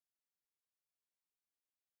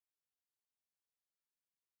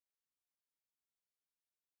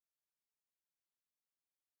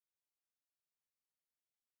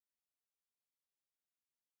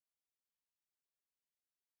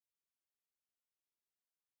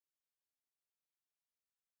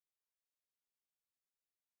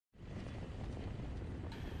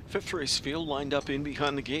Fifth race field lined up in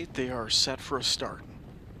behind the gate. They are set for a start.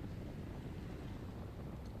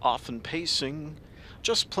 Often pacing,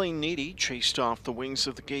 just plain needy, chased off the wings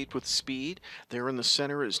of the gate with speed. There in the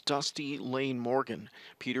center is Dusty Lane Morgan.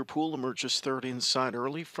 Peter Poole emerges third inside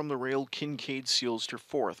early from the rail. Kincaid seals to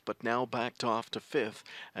fourth, but now backed off to fifth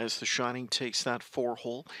as the Shining takes that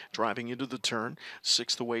four-hole, driving into the turn.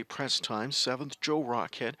 Sixth away press time, seventh Joe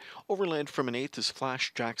Rockhead. Overland from an eighth is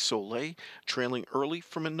Flash Jack Soleil. Trailing early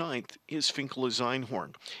from a ninth is Finkel's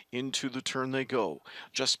Einhorn. Into the turn they go.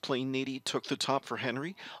 Just plain needy took the top for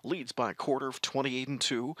Henry. Leads by a quarter of 28-2.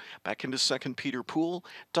 Back into second, Peter Poole.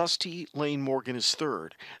 Dusty Lane Morgan is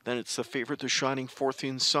third. Then it's the favorite, the Shining, fourth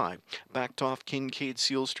inside. Backed off, Kincaid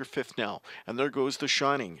seals to fifth now. And there goes the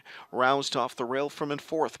Shining. Roused off the rail from in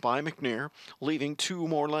fourth by McNair, leaving 2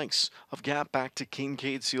 more lengths of gap back to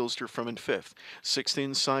Kincaid Sealster from in fifth. Sixth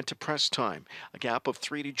inside to press time. A gap of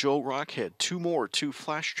 3 to Joe Rockhead. 2 more to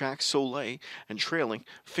Flash Jack Soleil. And trailing,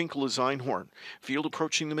 Finkel's Einhorn. Field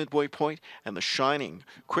approaching the midway point, and the Shining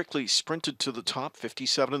quickly sprinted to the top.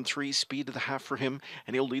 57-3 speed to the half for him,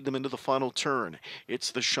 and he'll lead them into the final turn.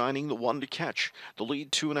 It's the Shining, the one to catch. The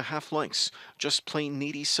lead 2.5 lengths. Just plain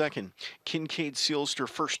needy second. Kincaid Sealster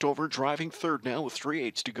first over, driving third now with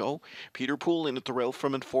 3/8 to go. Peter Poole in at the rail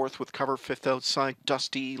from in fourth with cover fifth outside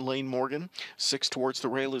Dusty Lane Morgan. Sixth towards the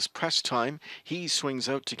rail is press time. He swings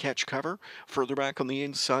out to catch cover. Further back on the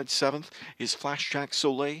inside, seventh is Flash Jack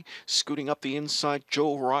Soleil. Scooting up the inside,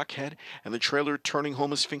 Joe Rockhead, and the trailer turning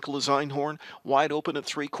home is Finkel's Einhorn, wide open at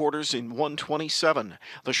 3/4 in 1:27.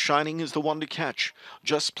 The Shining is the one to catch.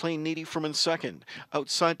 Just plain needy from in second.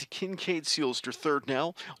 Outside to Kincaid Sealster third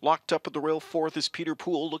now. Locked up at the rail fourth is Peter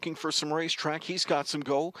Poole looking for some racetrack. He's got some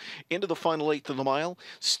go. Into the final eighth of the mile.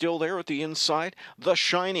 Still there at the inside. The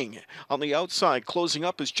Shining. On the outside, closing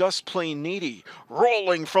up is Just Plain Needy.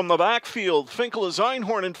 Rolling from the backfield, Finkel's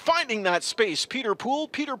Einhorn, and finding that space, Peter Poole.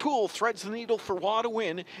 Peter Poole threads the needle for Waugh to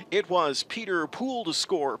win. It was Peter Poole to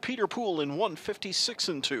score. Peter Poole in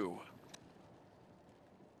 1:56-2.